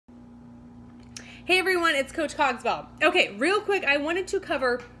Hey everyone, it's Coach Cogswell. Okay, real quick, I wanted to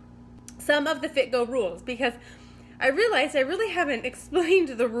cover some of the FitGo rules because I realized I really haven't explained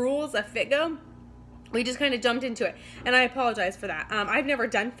the rules of FitGo. We just kind of jumped into it, and I apologize for that. I've never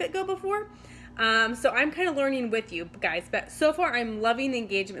done FitGo before, so I'm kind of learning with you guys, but so far I'm loving the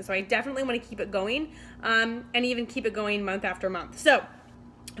engagement, so I definitely want to keep it going, and even keep it going month after month. So,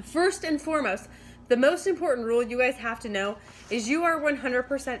 first and foremost, the most important rule you guys have to know is you are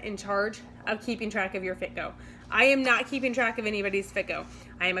 100% in charge of keeping track of your FitGo. I am not keeping track of anybody's FitGo.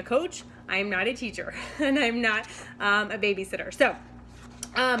 I am a coach, I am not a teacher, and I'm not a babysitter. So,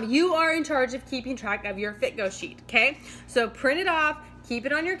 you are in charge of keeping track of your FitGo sheet, okay? So print it off, keep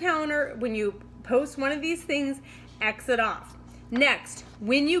it on your calendar. When you post one of these things, X it off. Next,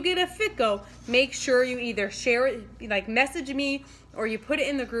 when you get a FitGo, make sure you either share it, like message me, or you put it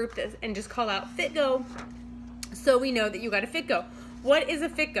in the group and just call out FitGo so we know that you got a FitGo. What is a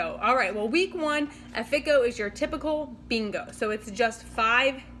FitGo? All right, well, week one, a FitGo is your typical bingo. So it's just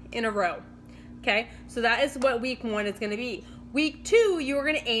 5 in a row, okay? So that is what week one is gonna be. Week two, you're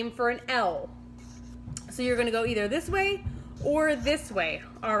gonna aim for an L. So you're gonna go either this way or this way,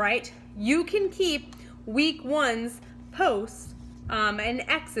 all right? You can keep week one's posts and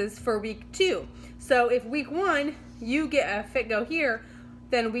X's for week two. So if week one, you get a FitGo here,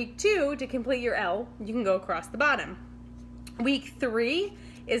 then week two, to complete your L, you can go across the bottom. Week three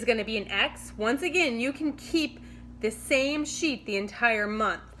is gonna be an X. Once again, you can keep the same sheet the entire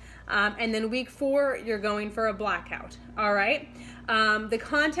month. And then week four, you're going for a blackout, all right? The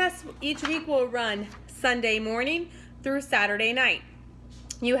contest each week will run Sunday morning through Saturday night.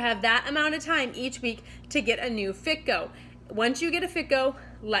 You have that amount of time each week to get a new FitGo. Once you get a FitGo,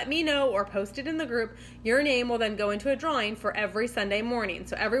 let me know or post it in the group. Your name will then go into a drawing for every Sunday morning.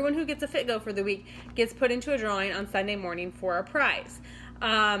 So everyone who gets a FitGo for the week gets put into a drawing on Sunday morning for a prize.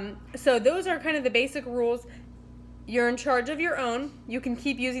 So those are kind of the basic rules. You're in charge of your own. You can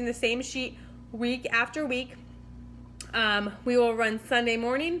keep using the same sheet week after week. We will run Sunday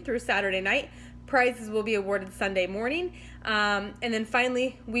morning through Saturday night. Prizes will be awarded Sunday morning. And then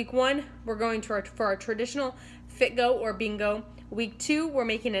finally, week one, we're going for our traditional FitGo or bingo. Week two, we're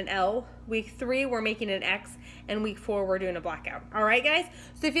making an L. Week three, we're making an X. And week four, we're doing a blackout. All right, guys?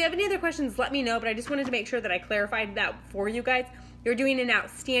 So if you have any other questions, let me know. But I just wanted to make sure that I clarified that for you guys. You're doing an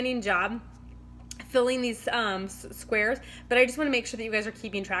outstanding job filling these squares, but I just want to make sure that you guys are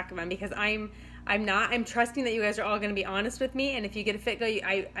keeping track of them because I'm trusting that you guys are all going to be honest with me, and if you get a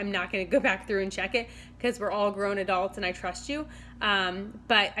FitGo, I'm not going to go back through and check it because we're all grown adults and I trust you,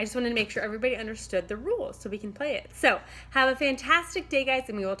 but I just wanted to make sure everybody understood the rules so we can play it. So have a fantastic day, guys,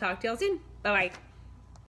 and we will talk to y'all soon. Bye-bye.